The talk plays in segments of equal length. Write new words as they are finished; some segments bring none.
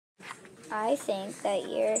I think that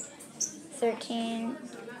your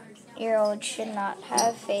 13-year-old should not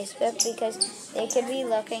have Facebook because they could be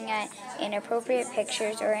looking at inappropriate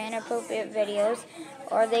pictures or inappropriate videos,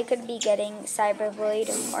 or they could be getting cyberbullied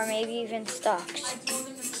or maybe even stalked.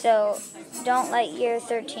 So don't let your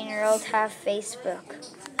 13-year-old have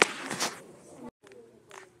Facebook.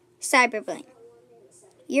 Cyberbullying.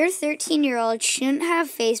 Your 13-year-old shouldn't have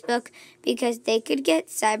Facebook because they could get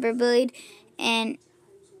cyberbullied and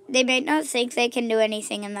they might not think they can do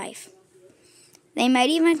anything in life. They might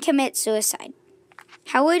even commit suicide.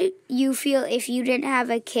 How would you feel if you didn't have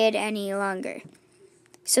a kid any longer?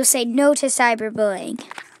 So say no to cyberbullying.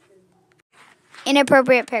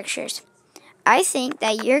 Inappropriate pictures. I think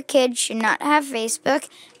that your kid should not have Facebook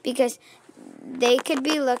because they could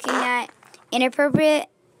be looking at inappropriate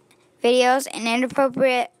videos and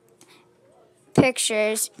inappropriate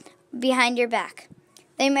pictures behind your back.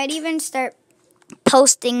 They might even start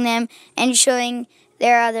posting them and showing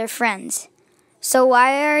their other friends. So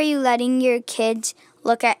why are you letting your kids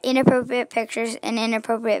look at inappropriate pictures and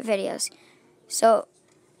inappropriate videos? So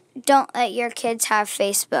don't let your kids have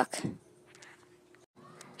Facebook.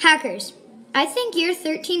 Hackers. I think your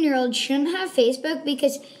 13-year-old shouldn't have Facebook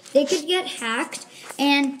because they could get hacked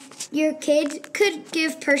and your kid could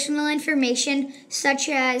give personal information such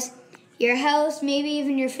as your house, maybe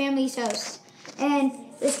even your family's house. And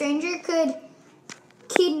the stranger could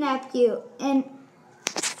kidnap you. And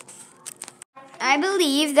I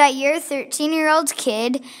believe that your 13-year-old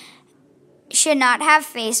kid should not have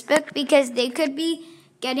Facebook because they could be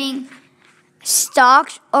getting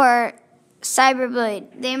stalked or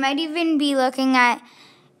cyberbullied. They might even be looking at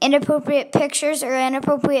inappropriate pictures or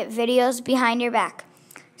inappropriate videos behind your back.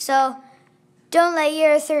 So don't let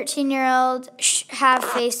your 13-year-old have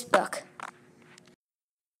Facebook.